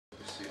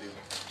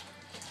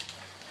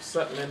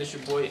What's up, man? This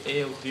your boy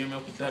L,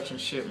 DML Production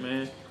shit,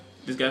 man.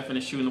 This guy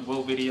finna shooting a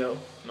W.O.E video, you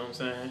know what I'm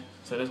saying?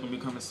 So that's gonna be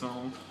coming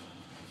soon.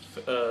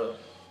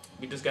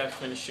 We just got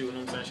finished shooting, you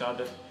know what I'm saying? Shout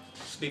out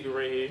to Sleepy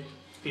Red,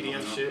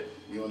 PDM shit.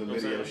 You on the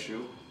video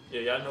shoot? Yeah,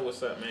 y'all know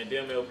what's up, man.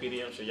 DML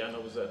PDM shit, y'all know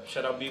what's up.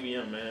 Shout out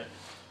BBM, man.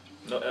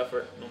 No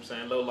effort, you know what I'm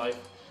saying? Low life.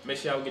 Make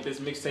sure y'all get this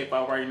mixtape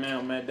out right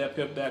now, man.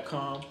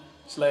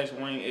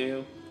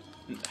 thatpip.com/WayneL.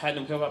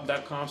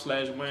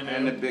 HatnumHipHop.com/WayneL.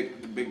 And the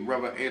big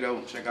brother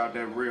Ado, check out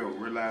that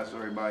realize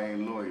everybody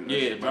ain't loyal.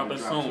 Yeah, dropping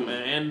soon,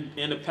 man.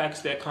 And the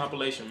Pakistan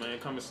compilation, man,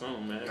 coming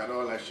soon, man. Got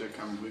all that shit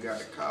coming. We got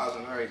the cars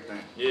and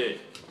everything. Yeah. You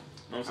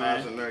know what I'm saying?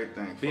 Cars and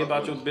everything. Be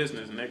about your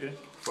business, nigga.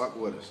 Fuck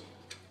with us.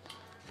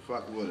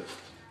 Fuck with us.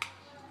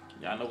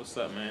 Y'all know what's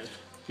up, man.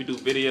 We do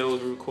videos,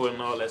 we record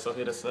and all that, so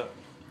hit us up.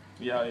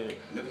 We out here.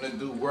 Looking to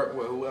do work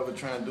with whoever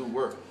trying to do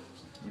work.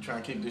 We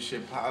trying to keep this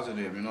shit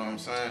positive, you know what I'm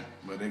saying?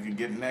 But they could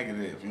get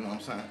negative, you know what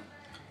I'm saying?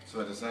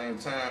 So at the same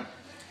time,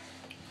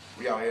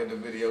 we out here at the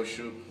video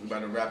shoot. We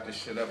about to wrap this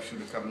shit up,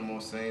 shoot a couple more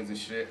scenes and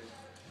shit.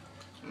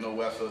 No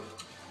effort.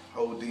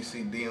 Whole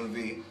DC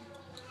DMV.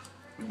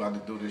 We about to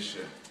do this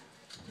shit.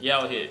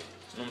 Y'all here. You know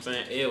what I'm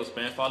saying? L's,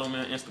 man. Follow me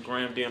on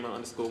Instagram,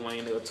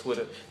 DML_WayneL,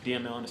 Twitter,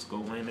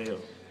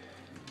 DML_WayneL.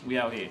 We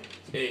out here.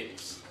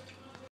 L's.